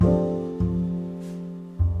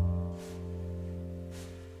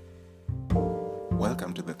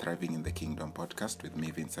to the Thriving in the Kingdom podcast with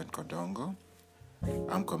me, Vincent Kodongo.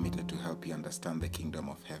 I'm committed to help you understand the kingdom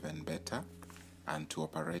of heaven better and to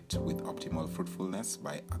operate with optimal fruitfulness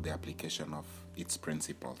by the application of its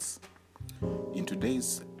principles. In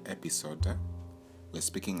today's episode, we're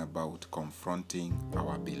speaking about confronting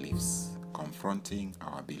our beliefs.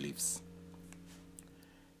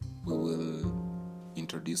 We will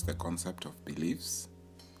introduce the concept of beliefs,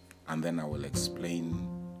 and then I will explain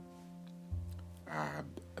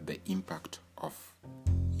the impact of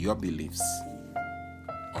your beliefs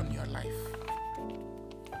on your life.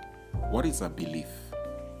 What is a belief?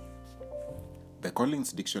 The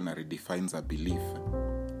Collins Dictionary defines a belief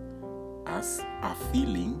as a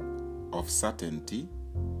feeling of certainty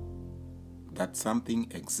that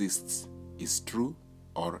something exists, is true,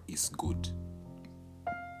 or is good.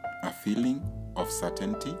 A feeling of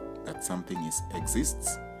certainty that something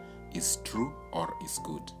exists, is true, or is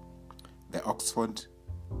good. The Oxford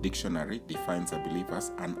Dictionary defines a belief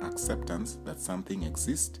as an acceptance that something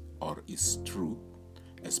exists or is true,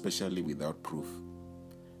 especially without proof.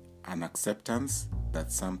 An acceptance that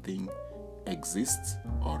something exists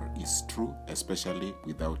or is true, especially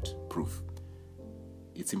without proof.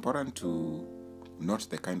 It's important to note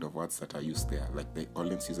the kind of words that are used there, like the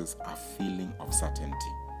Collins uses a feeling of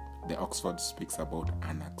certainty. The Oxford speaks about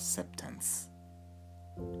an acceptance.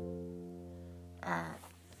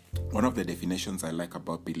 One of the definitions I like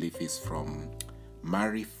about belief is from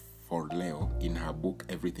Marie Forleo in her book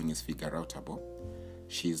Everything is Figureoutable.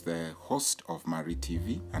 She's the host of Marie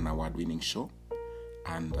TV, an award-winning show,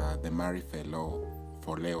 and the Marie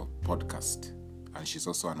Forleo podcast. And she's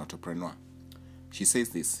also an entrepreneur. She says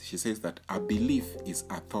this. She says that a belief is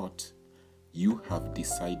a thought you have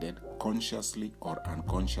decided consciously or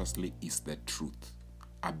unconsciously is the truth.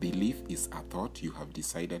 A belief is a thought you have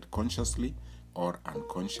decided consciously or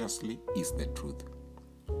unconsciously is the truth.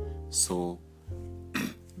 So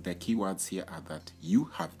the key words here are that you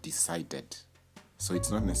have decided. So it's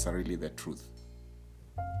not necessarily the truth.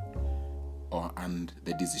 And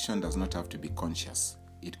the decision does not have to be conscious.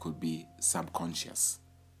 It could be subconscious.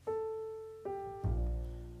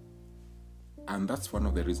 And that's one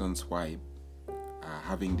of the reasons why,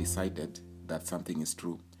 having decided that something is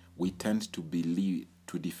true, we tend to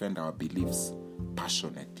defend our beliefs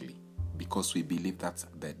passionately because we believe that's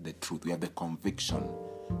the truth. We have the conviction.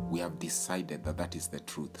 We have decided that that is the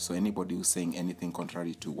truth. So anybody who's saying anything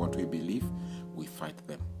contrary to what we believe, we fight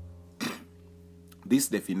them. These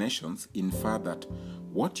definitions infer that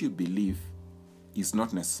what you believe is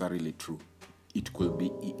not necessarily true. It could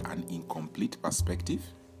be an incomplete perspective.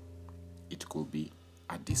 It could be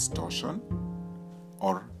a distortion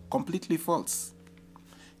or completely false.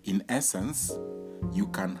 In essence, you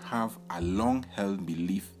can have a long-held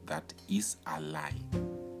belief that is a lie.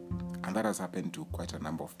 And that has happened to quite a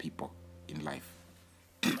number of people in life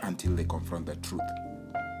until they confront the truth.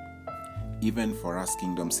 Even for us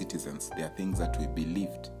kingdom citizens, there are things that we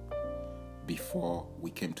believed before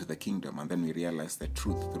we came to the kingdom, and then we realized the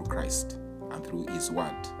truth through Christ and through His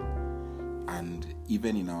Word. And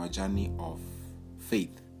even in our journey of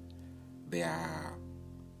faith, there are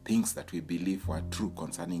things that we believe were true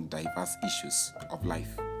concerning diverse issues of life.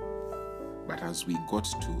 But as we got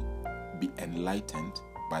to be enlightened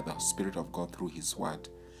by the Spirit of God through His Word,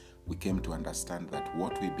 we came to understand that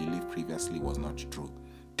what we believed previously was not true.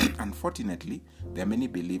 Unfortunately, there are many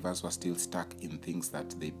believers who are still stuck in things that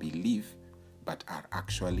they believe but are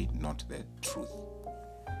actually not the truth.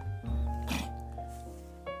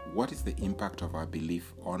 What is the impact of our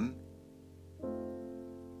belief on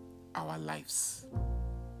our lives?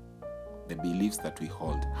 The beliefs that we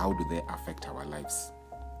hold, how do they affect our lives?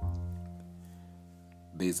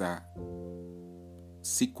 There's a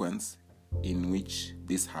sequence in which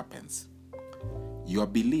this happens. Your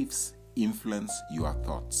beliefs influence your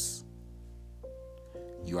thoughts.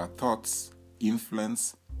 Your thoughts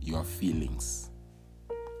influence your feelings.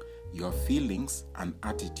 Your feelings and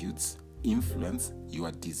attitudes influence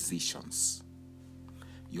your decisions.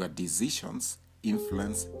 Your decisions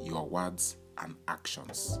influence your words and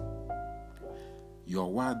actions.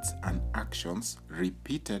 Your words and actions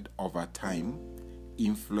repeated over time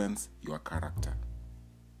influence your character.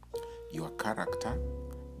 Your character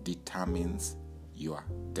determines your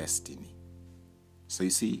destiny. So you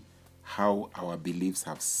see how our beliefs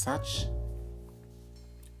have such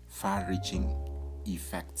far-reaching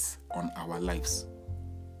effects on our lives.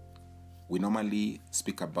 We normally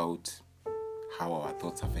speak about how our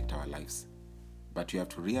thoughts affect our lives, but you have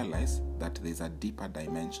to realize that there's a deeper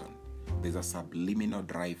dimension. There's a subliminal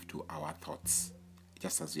drive to our thoughts,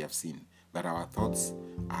 just as we have seen, that our thoughts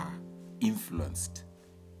are influenced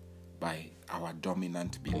by our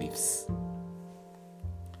dominant beliefs.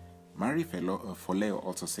 Marie Forleo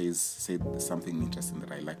also said something interesting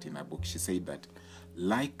that I liked in her book. She said that,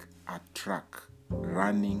 like a truck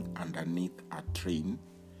running underneath a train,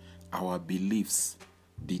 our beliefs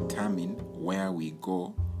determine where we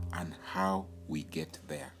go and how we get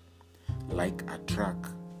there. Like a truck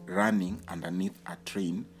running underneath a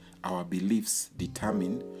train, our beliefs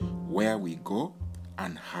determine where we go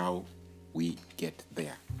and how we get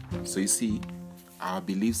there. So you see, our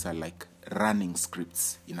beliefs are like running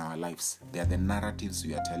scripts in our lives. They are the narratives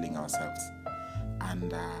we are telling ourselves.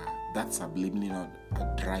 And that subliminal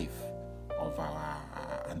drive of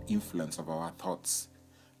an influence of our thoughts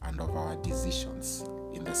and of our decisions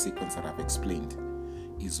in the sequence that I've explained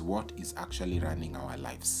is what is actually running our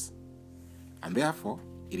lives. And therefore,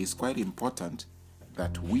 it is quite important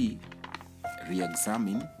that we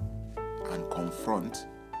re-examine and confront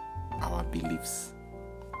our beliefs.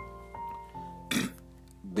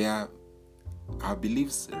 Our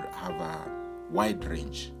beliefs have a wide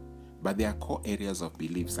range, but there are core areas of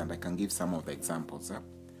beliefs, and I can give some of the examples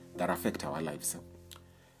that affect our lives.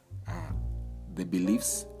 The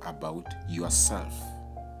beliefs about yourself.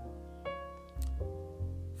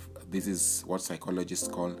 This is what psychologists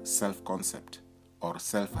call self-concept or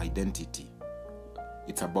self-identity.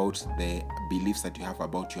 It's about the beliefs that you have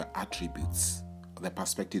about your attributes, the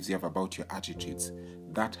perspectives you have about your attitudes.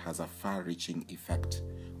 That has a far-reaching effect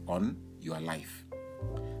on your life.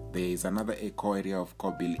 There is another core area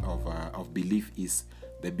of belief is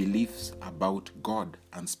the beliefs about God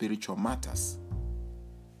and spiritual matters.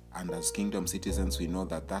 And as kingdom citizens, we know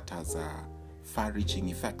that has a far-reaching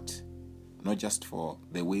effect, not just for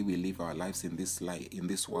the way we live our lives in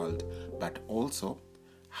this world, but also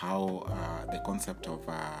how the concept of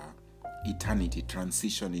eternity,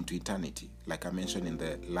 transition into eternity. Like I mentioned in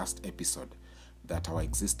the last episode, that our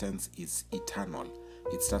existence is eternal.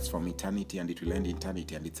 It starts from eternity and it will end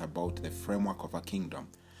eternity, and it's about the framework of a kingdom.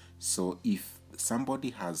 So if somebody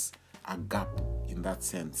has a gap in that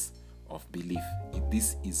sense of belief,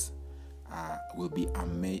 this is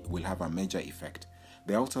will have a major effect.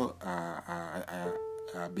 There are also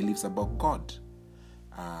beliefs about God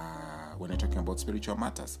when you're talking about spiritual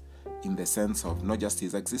matters, in the sense of not just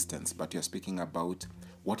his existence, but you're speaking about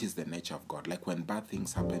what is the nature of God. Like when bad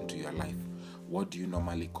things happen to your life, what do you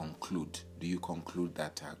normally conclude? Do you conclude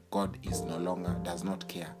that God does not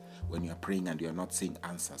care when you're praying and you're not seeing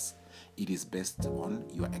answers? It is based on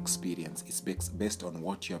your experience. It's based on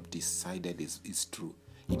what you have decided is true.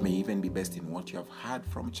 It may even be based in what you have heard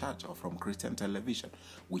from church or from Christian television,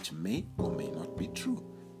 which may or may not be true.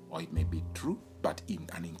 Or it may be true, but in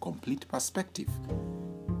an incomplete perspective.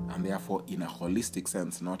 And therefore, in a holistic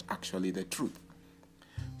sense, not actually the truth.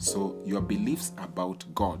 So your beliefs about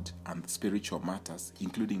God and spiritual matters,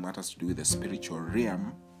 including matters to do with the spiritual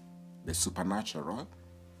realm, the supernatural,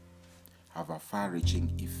 have a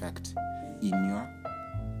far-reaching effect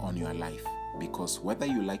on your life. Because whether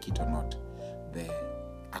you like it or not, the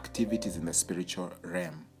activities in the spiritual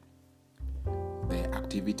realm, the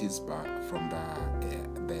activities from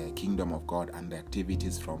the kingdom of God and the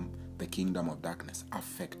activities from the kingdom of darkness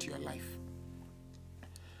affect your life.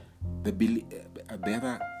 The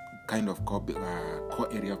other kind of core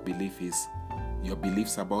area of belief is your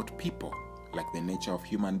beliefs about people, like the nature of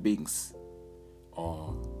human beings,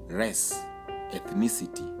 or race,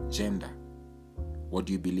 ethnicity, gender. What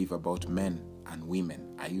do you believe about men and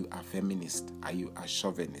women? Are you a feminist? Are you a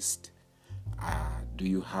chauvinist? Do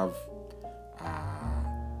you have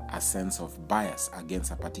a sense of bias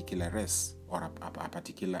against a particular race or a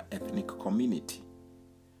particular ethnic community?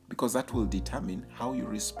 Because that will determine how you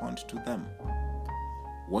respond to them.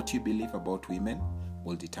 What you believe about women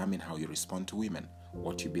will determine how you respond to women.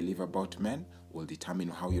 What you believe about men will determine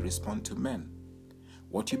how you respond to men.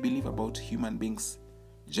 What you believe about human beings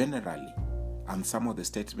generally, and some of the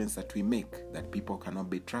statements that we make, that people cannot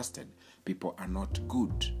be trusted, people are not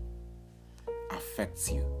good,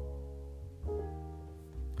 affects you.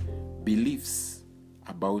 Beliefs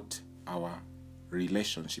about our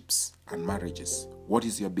relationships and marriages. What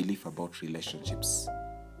is your belief about relationships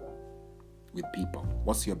with people?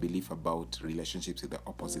 What's your belief about relationships with the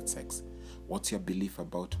opposite sex? What's your belief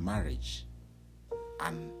about marriage?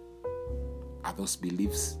 And are those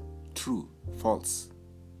beliefs true, false,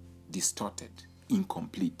 distorted,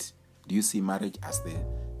 incomplete? Do you see marriage as the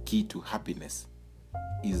key to happiness?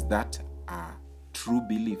 Is that a true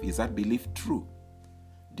belief? Is that belief true?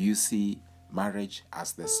 Do you see marriage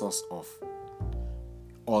as the source of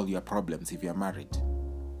all your problems if you're married,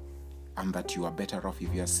 and that you are better off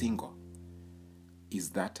if you're single?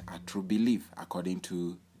 Is that a true belief according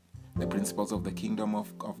to the principles of the kingdom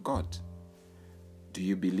of God. Do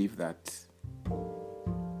you believe that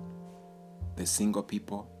the single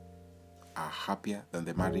people are happier than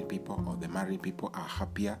the married people, or the married people are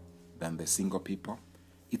happier than the single people?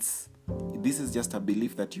 This is just a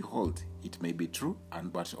belief that you hold. It may be true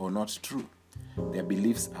or not true. They're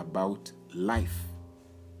beliefs about life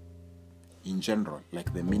in general,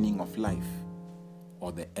 like the meaning of life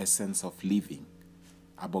or the essence of living,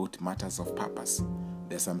 about matters of purpose.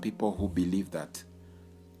 There's some people who believe that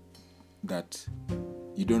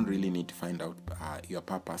you don't really need to find out your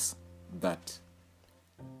purpose, that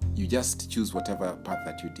you just choose whatever path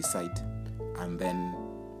that you decide, and then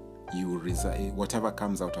whatever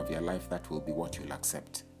comes out of your life, that will be what you'll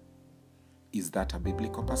accept. Is that a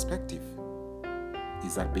biblical perspective?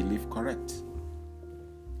 Is that belief correct?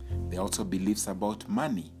 There are also beliefs about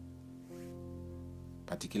money,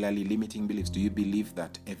 particularly limiting beliefs. Do you believe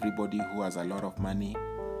that everybody who has a lot of money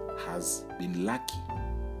has been lucky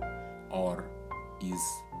or is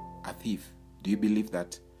a thief? Do you believe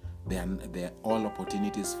that there are all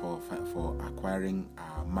opportunities for acquiring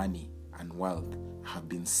money and wealth have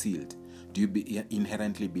been sealed? Do you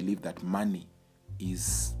inherently believe that money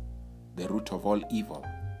is the root of all evil?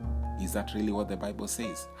 Is that really what the Bible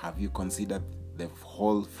says? Have you considered the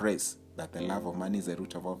whole phrase that the love of money is the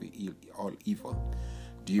root of all evil?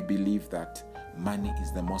 Do you believe that money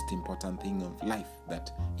is the most important thing of life?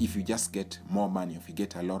 That if you just get more money, if you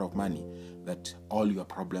get a lot of money, that all your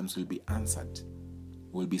problems will be answered,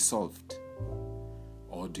 will be solved?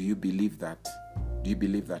 Or do you believe that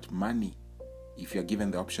money, if you're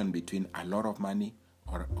given the option between a lot of money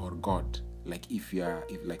or God, like if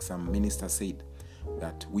like some minister said,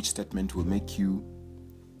 that which statement will make you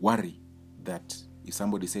worry that if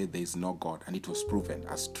somebody said there is no God and it was proven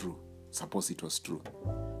as true, suppose it was true,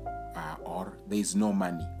 or there is no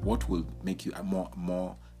money, what will make you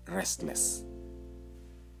more restless?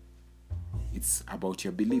 It's about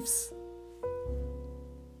your beliefs.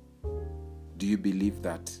 Do you believe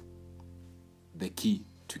that the key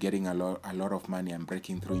to getting a lot of money and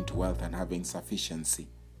breaking through into wealth and having sufficiency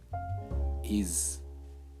is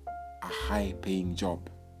a high-paying job?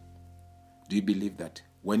 Do you believe that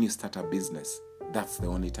when you start a business, that's the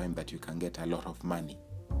only time that you can get a lot of money?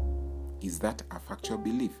 Is that a factual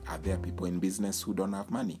belief? Are there people in business who don't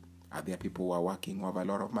have money? Are there people who are working who have a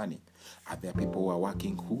lot of money? Are there people who are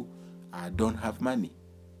working who don't have money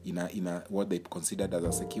in a what they considered as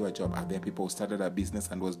a secure job? Are there people who started a business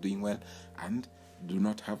and was doing well and do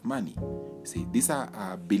not have money? See, these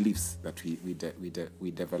are beliefs that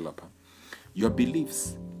we develop. Your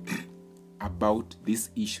beliefs about these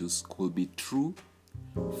issues could be true,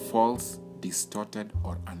 false, distorted,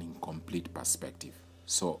 or an incomplete perspective.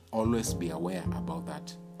 So always be aware about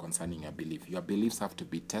that concerning your belief. Your beliefs have to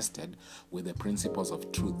be tested with the principles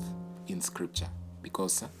of truth in Scripture,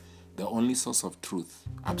 because the only source of truth,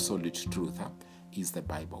 absolute truth, is the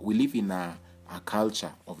Bible. We live in a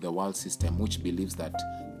culture of the world system which believes that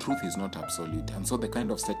truth is not absolute. And so the kind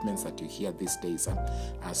of statements that you hear these days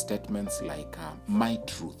are statements like my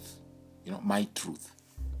truth. My truth.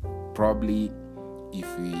 Probably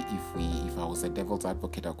if I was a devil's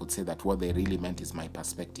advocate, I could say that what they really meant is my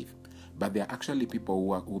perspective. But there are actually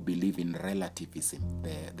people who believe in relativism,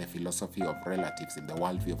 the philosophy of relativism, the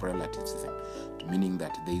worldview of relativism, meaning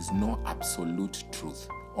that there is no absolute truth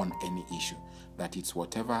on any issue. That it's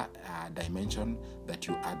whatever dimension that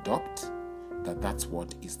you adopt, that's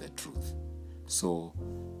what is the truth. So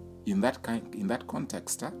in that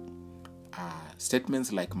context,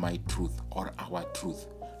 statements like my truth or our truth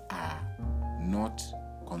are not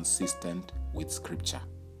consistent with Scripture.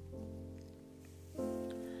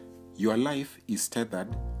 Your life is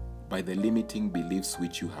tethered by the limiting beliefs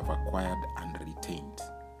which you have acquired and retained.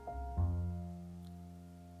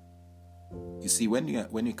 You see, when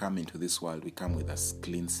you come into this world, we come with a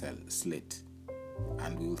clean slate,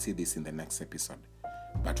 and we will see this in the next episode.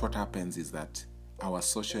 But what happens is that our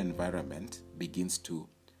social environment begins to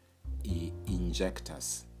inject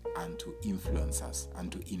us and to influence us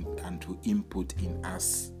and to input in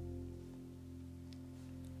us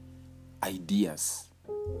ideas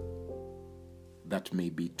that may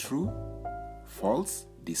be true, false,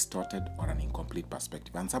 distorted, or an incomplete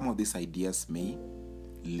perspective. And some of these ideas may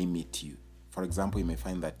limit you. For example, you may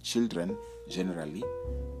find that children generally,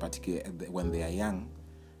 particularly when they are young,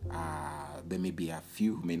 there may be a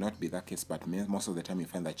few who may not be that case, but most of the time you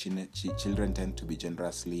find that children tend to be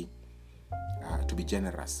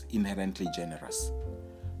inherently generous.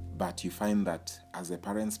 But you find that as the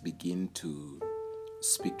parents begin to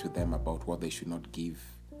speak to them about what they should not give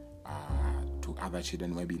to to other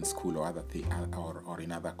children, maybe in school or other thing, or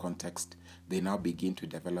in other context, they now begin to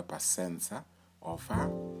develop a sense of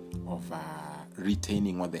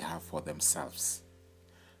retaining what they have for themselves.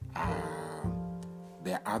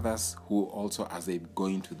 There are others who also, as they go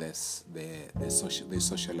into the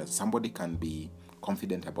social, somebody can be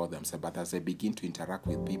confident about themselves, but as they begin to interact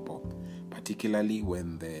with people, particularly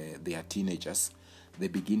when they are teenagers, they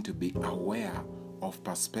begin to be aware of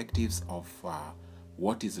perspectives of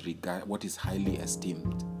what is highly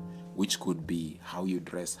esteemed, which could be how you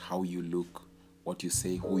dress, how you look, what you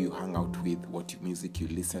say, who you hang out with, what music you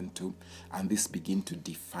listen to, and this begin to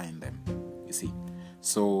define them. You see,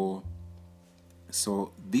 so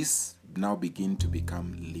this now begin to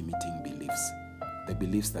become limiting beliefs, the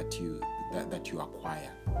beliefs that you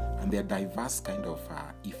acquire, and there are diverse kind of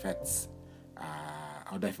effects,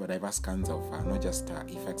 or diverse kinds of not just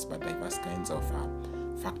effects, but diverse kinds of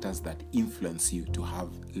factors that influence you to have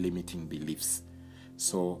limiting beliefs.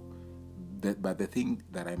 So, but the thing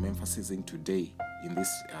that I'm emphasizing today in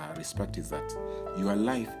this respect is that your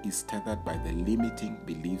life is tethered by the limiting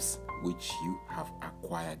beliefs which you have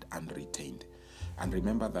acquired and retained. And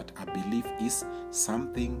remember that a belief is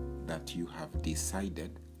something that you have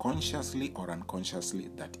decided consciously or unconsciously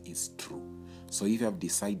that is true. So if you have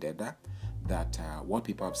decided that what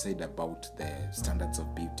people have said about the standards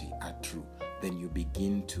of beauty are true, then you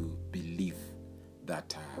begin to believe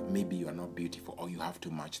that maybe you are not beautiful or you have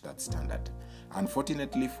to match that standard.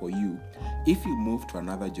 Unfortunately for you, if you move to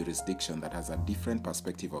another jurisdiction that has a different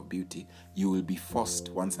perspective of beauty, you will be forced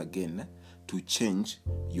once again to change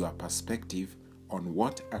your perspective on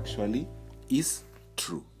what actually is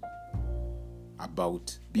true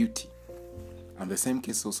about beauty. And the same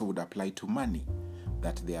case also would apply to money,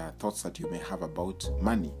 that there are thoughts that you may have about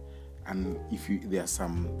money. And if there are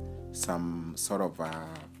some sort of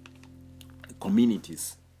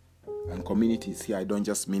communities, and communities here, I don't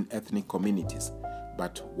just mean ethnic communities,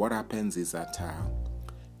 but what happens is that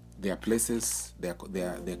there are places, there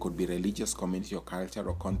could be religious community or culture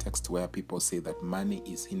or context where people say that money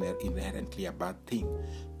is inherently a bad thing.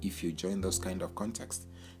 If you join those kind of contexts,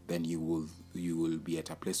 then you will be at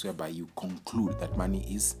a place whereby you conclude that money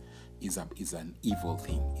is an evil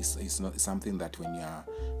thing. It's not something that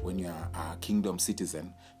when you are a kingdom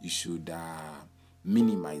citizen, you should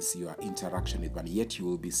minimize your interaction with money. Yet you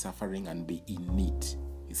will be suffering and be in need.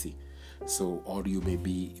 You see. So, or you may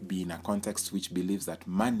be in a context which believes that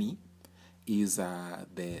money is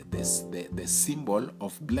the symbol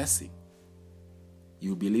of blessing.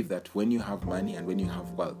 You believe that when you have money and when you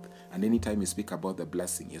have wealth, and anytime you speak about the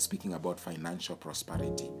blessing, you're speaking about financial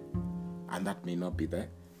prosperity, and that may not be the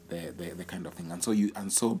kind of thing.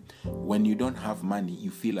 And so when you don't have money,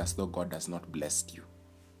 you feel as though God has not blessed you.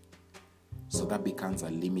 So that becomes a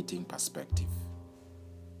limiting perspective.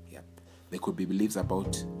 Yeah, there could be beliefs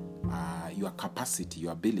about your capacity,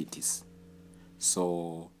 your abilities.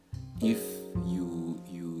 So if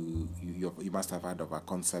you must have heard of a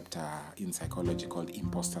concept in psychology called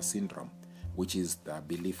imposter syndrome, which is the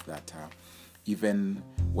belief that even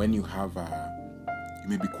when you have you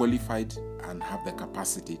may be qualified and have the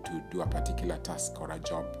capacity to do a particular task or a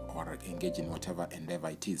job or engage in whatever endeavor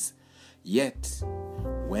it is, yet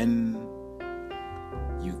when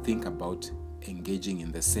you think about engaging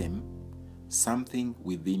in the same, something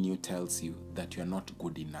within you tells you that you're not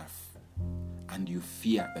good enough, and you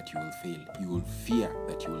fear that you will fail. You will fear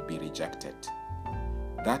that you will be rejected.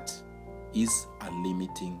 That is a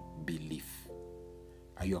limiting belief.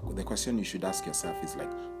 The question you should ask yourself is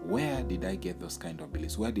like, where did I get those kind of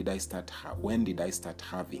beliefs? When did I start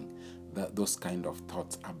having those kind of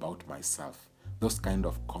thoughts about myself? Those kind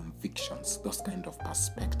of convictions, those kind of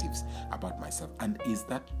perspectives about myself? And is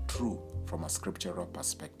that true from a scriptural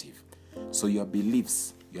perspective? So your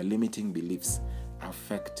beliefs, your limiting beliefs,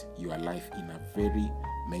 affect your life in a very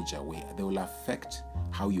major way. They will affect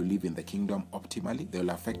how you live in the kingdom optimally. They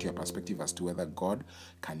will affect your perspective as to whether God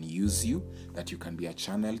can use you, that you can be a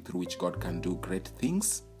channel through which God can do great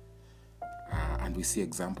things. And we see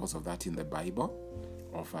examples of that in the Bible,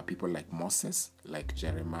 of people like Moses, like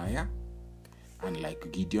Jeremiah, and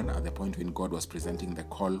like Gideon at the point when God was presenting the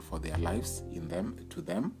call for their lives to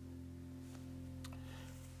them.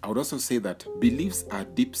 I would also say that beliefs are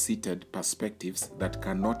deep-seated perspectives that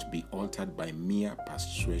cannot be altered by mere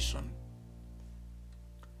persuasion.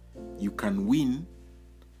 You can win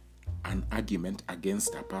an argument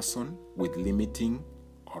against a person with limiting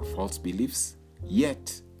or false beliefs,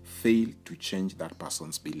 yet fail to change that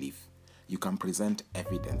person's belief. You can present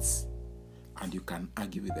evidence and you can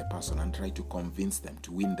argue with the person and try to convince them,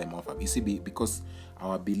 to win them over. You see, because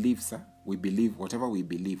our beliefs, we believe, whatever we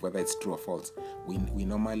believe, whether it's true or false, we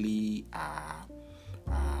normally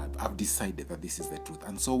have decided that this is the truth,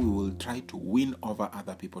 and so we will try to win over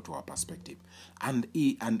other people to our perspective. And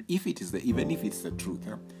if it is even if it's the truth,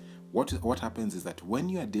 what happens is that when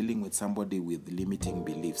you are dealing with somebody with limiting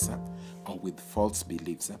beliefs or with false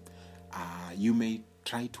beliefs, you may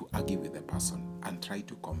try to argue with the person and try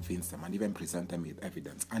to convince them and even present them with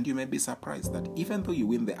evidence. And you may be surprised that even though you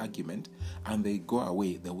win the argument and they go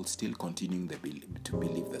away, they will still continue to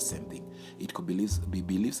believe the same thing. It could be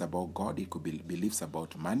beliefs about God, it could be beliefs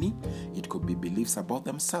about money, it could be beliefs about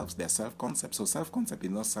themselves, their self-concept. So self-concept is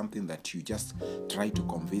not something that you just try to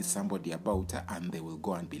convince somebody about and they will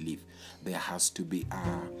go and believe. There has to be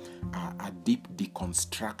a deep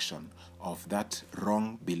deconstruction of that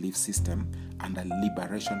wrong belief system and a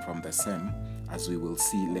liberation from the same, as we will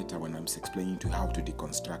see later when I'm explaining to you how to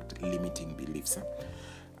deconstruct limiting beliefs.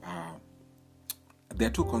 There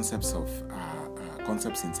are two concepts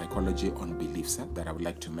in psychology on beliefs that I would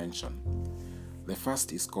like to mention. The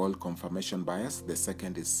first is called confirmation bias. The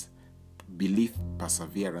second is belief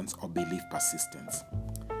perseverance or belief persistence.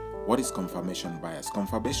 What is confirmation bias?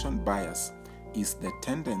 Confirmation bias is the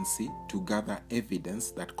tendency to gather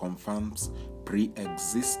evidence that confirms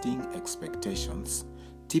pre-existing expectations,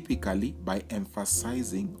 typically by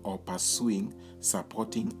emphasizing or pursuing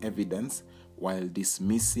supporting evidence while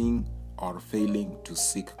dismissing or failing to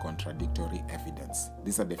seek contradictory evidence.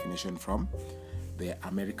 This is a definition from the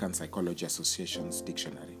American Psychology Association's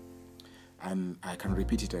dictionary. And I can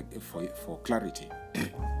repeat it for clarity.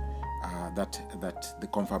 That the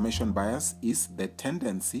confirmation bias is the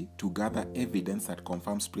tendency to gather evidence that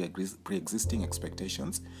confirms pre-existing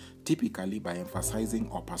expectations, typically by emphasizing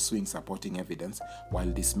or pursuing supporting evidence while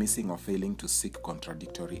dismissing or failing to seek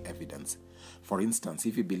contradictory evidence. For instance,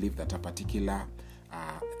 if you believe that a particular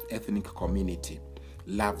ethnic community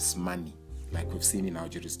loves money, like we've seen in our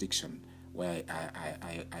jurisdiction where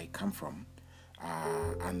I come from,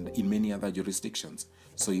 and in many other jurisdictions.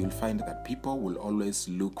 So you'll find that people will always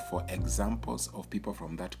look for examples of people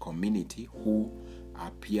from that community who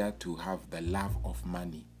appear to have the love of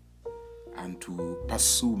money and to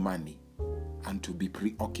pursue money and to be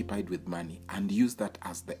preoccupied with money and use that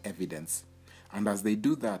as the evidence. And as they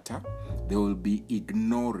do that, they will be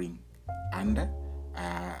ignoring and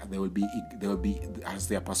they will be as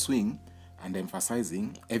they are pursuing and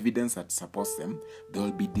emphasizing evidence that supports them, they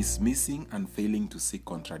will be dismissing and failing to seek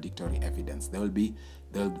contradictory evidence.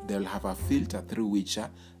 They'll have a filter through which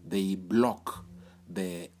they block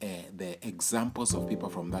the examples of people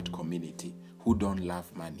from that community who don't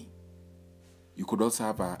love money. You could also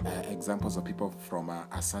have examples of people from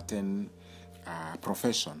a certain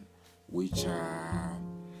profession which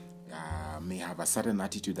may have a certain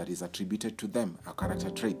attitude that is attributed to them, a character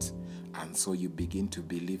trait. And so you begin to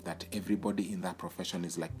believe that everybody in that profession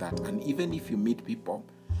is like that. And even if you meet people,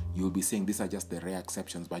 you'll be saying these are just the rare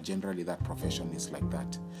exceptions, but generally that profession is like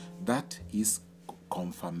that. That is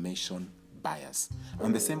confirmation bias.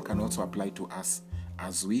 And the same can also apply to us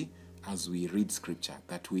as we read scripture,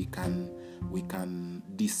 that we can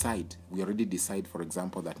decide. We already decide, for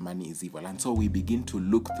example, that money is evil. And so we begin to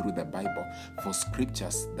look through the Bible for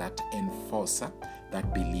scriptures that enforce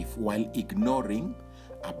that belief while ignoring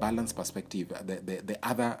a balanced perspective, the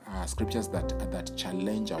other scriptures that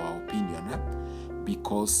challenge our opinion,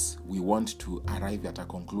 because we want to arrive at a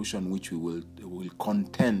conclusion which we will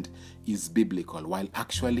contend is biblical, while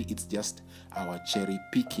actually it's just our cherry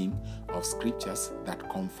picking of scriptures that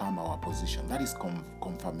confirm our position. That is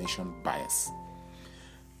confirmation bias.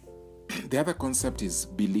 The other concept is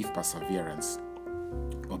belief perseverance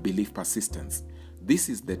or belief persistence. This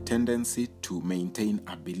is the tendency to maintain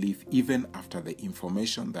a belief even after the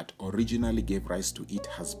information that originally gave rise to it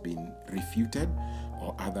has been refuted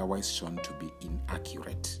or otherwise shown to be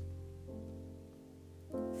inaccurate.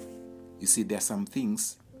 You see, there are some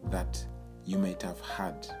things that you might have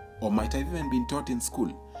heard or might have even been taught in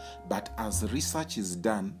school, but as research is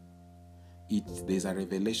done, there's a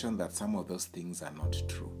revelation that some of those things are not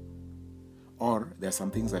true. Or there are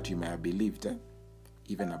some things that you may have believed,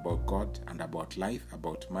 even about God and about life,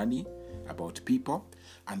 about money, about people.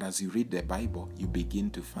 And as you read the Bible, you begin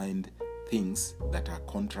to find things that are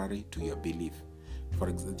contrary to your belief. For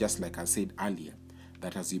example, just like I said earlier,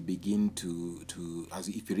 that as you begin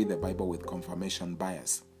if you read the Bible with confirmation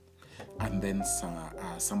bias, and then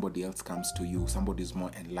somebody else comes to you, somebody is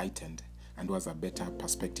more enlightened and who has a better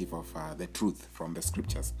perspective of the truth from the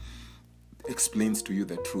scriptures, explains to you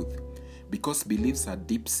the truth. Because beliefs are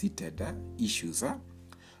deep-seated issues,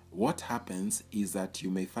 what happens is that you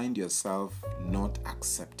may find yourself not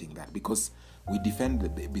accepting that, because We defend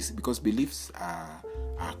because beliefs are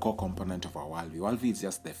a core component of our worldview. Worldview is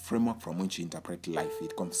just the framework from which we interpret life.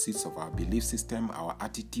 It consists of our belief system, our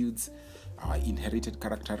attitudes, our inherited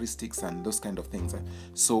characteristics, and those kind of things.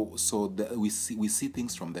 We see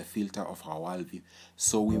things from the filter of our worldview.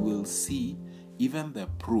 So we will see even the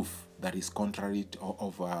proof that is contrary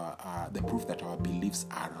the proof that our beliefs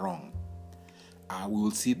are wrong. We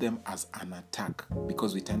will see them as an attack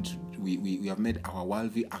because we have made our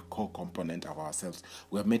worldview a core component of ourselves.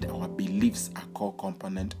 We have made our beliefs a core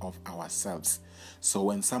component of ourselves. So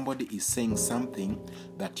when somebody is saying something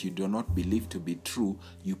that you do not believe to be true,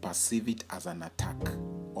 you perceive it as an attack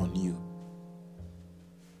on you.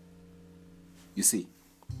 You see,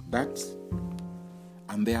 that,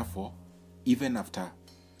 and therefore, even after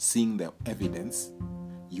seeing the evidence,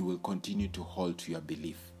 you will continue to hold to your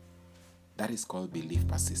belief. That is called belief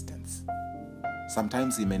persistence.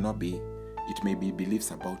 Sometimes it may be beliefs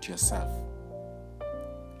about yourself.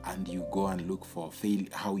 And you go and look for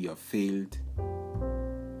how you have failed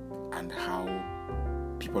and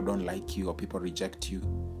how people don't like you or people reject you.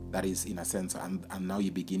 That is, in a sense, and now you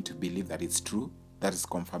begin to believe that it's true. That is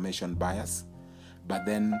confirmation bias. But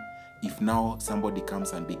then, if now somebody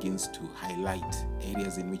comes and begins to highlight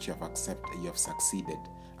areas in which you have succeeded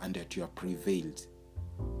and that you have prevailed,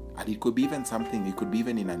 and it could be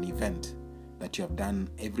even in an event that you have done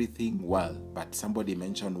everything well, but somebody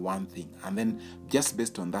mentioned one thing, and then just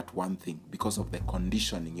based on that one thing, because of the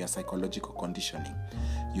conditioning, your psychological conditioning,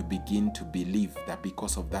 you begin to believe that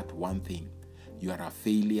because of that one thing, you are a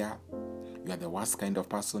failure, you are the worst kind of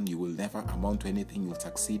person, you will never amount to anything, you'll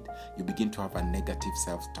succeed. You begin to have a negative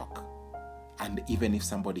self-talk. And even if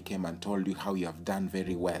somebody came and told you how you have done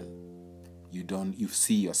very well, you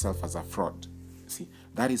see yourself as a fraud. See,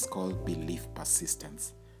 that is called belief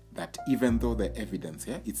persistence. That even though the evidence,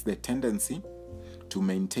 it's the tendency to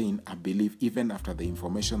maintain a belief even after the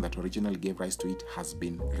information that originally gave rise to it has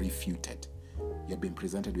been refuted. You've been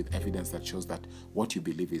presented with evidence that shows that what you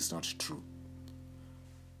believe is not true.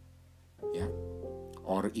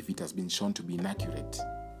 Or if it has been shown to be inaccurate.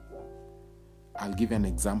 I'll give you an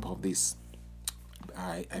example of this.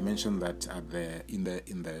 I mentioned that in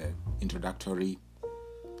the introductory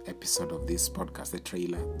episode of this podcast, the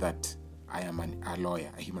trailer, that I am a lawyer,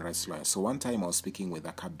 a human rights lawyer. So one time I was speaking with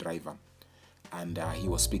a cab driver, and he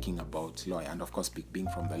was speaking about law. And of course, being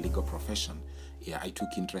from the legal profession, I took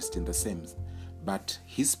interest in the same. But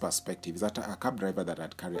his perspective is that a cab driver that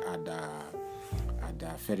had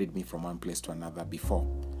ferried me from one place to another before.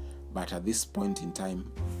 But at this point in time,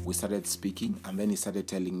 we started speaking, and then he started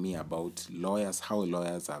telling me about lawyers, how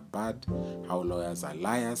lawyers are bad, how lawyers are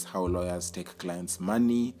liars, how lawyers take clients'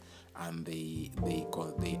 money, and they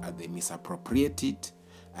misappropriate it.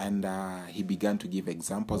 And he began to give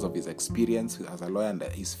examples of his experience as a lawyer and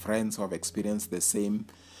his friends who have experienced the same.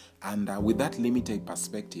 And with that limited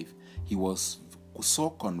perspective, he was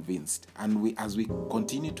so convinced, and as we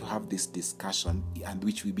continued to have this discussion, and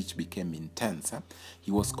which became intense,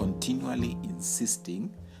 he was continually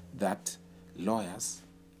insisting that lawyers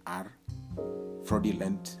are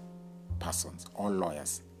fraudulent persons. All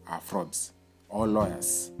lawyers are frauds. All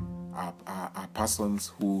lawyers are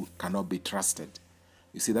persons who cannot be trusted.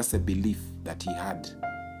 You see, that's a belief that he had.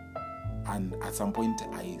 And at some point,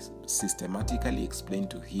 I systematically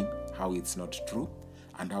explained to him how it's not true,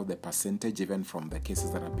 and how the percentage, even from the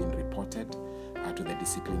cases that have been reported to the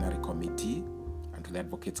disciplinary committee and to the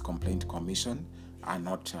Advocates Complaint Commission, are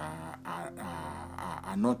not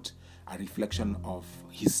a reflection of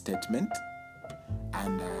his statement.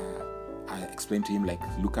 And I explained to him, like,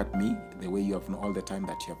 look at me, the way you have known all the time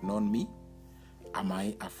that you have known me. Am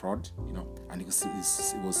I a fraud? And he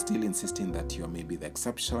was still insisting that you may be the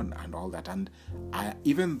exception and all that. And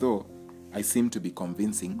even though I seemed to be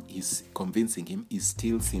convincing him, he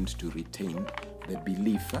still seemed to retain the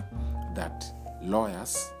belief that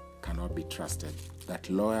lawyers cannot be trusted, that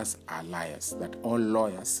lawyers are liars, that all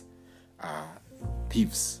lawyers are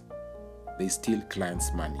thieves. They steal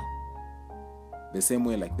clients' money. The same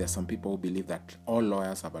way, like, there's some people who believe that all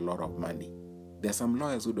lawyers have a lot of money. There's some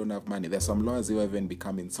lawyers who don't have money. There's some lawyers who even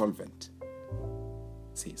become insolvent.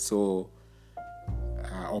 See, so,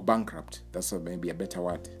 or bankrupt. That's maybe a better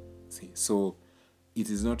word. See, so it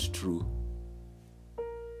is not true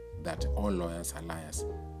that all lawyers are liars.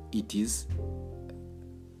 It is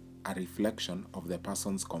a reflection of the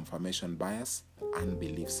person's confirmation bias and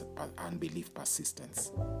belief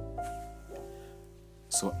persistence.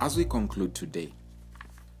 So as we conclude today,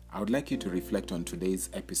 I would like you to reflect on today's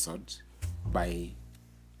episode by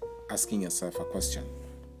asking yourself a question.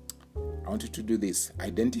 I want you to do this.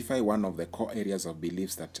 Identify one of the core areas of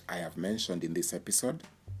beliefs that I have mentioned in this episode,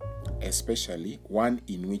 especially one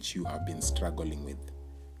in which you have been struggling with.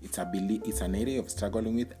 It's an area of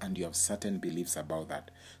struggling with, and you have certain beliefs about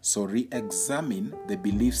that. So re-examine the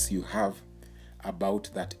beliefs you have about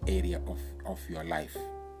that area of your life,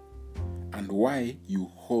 and why you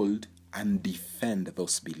hold and defend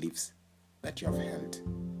those beliefs that you have held.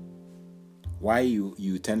 Why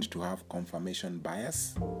you tend to have confirmation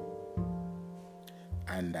bias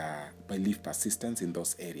and belief persistence in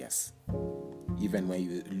those areas, even when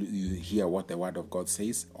you hear what the Word of God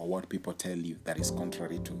says or what people tell you that is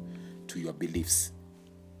contrary to your beliefs.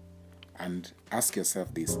 And ask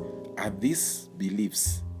yourself this: are these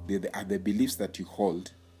beliefs, are the beliefs that you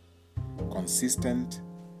hold consistent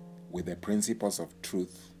with the principles of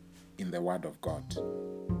truth in the Word of God?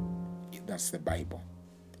 That's the Bible.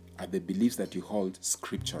 Are the beliefs that you hold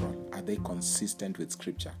scriptural? Are they consistent with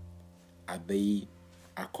Scripture? Are they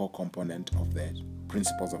a core component of the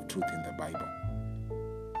principles of truth in the Bible?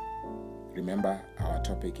 Remember, our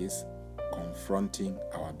topic is confronting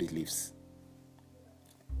our beliefs.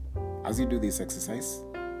 As you do this exercise,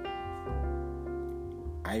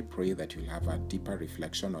 I pray that you'll have a deeper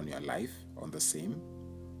reflection on your life on the same,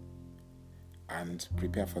 and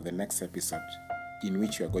prepare for the next episode, in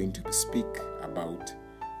which you are going to speak about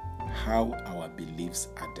how our beliefs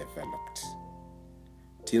are developed.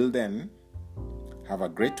 Till then, have a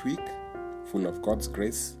great week full of God's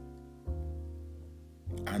grace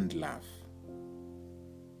and love.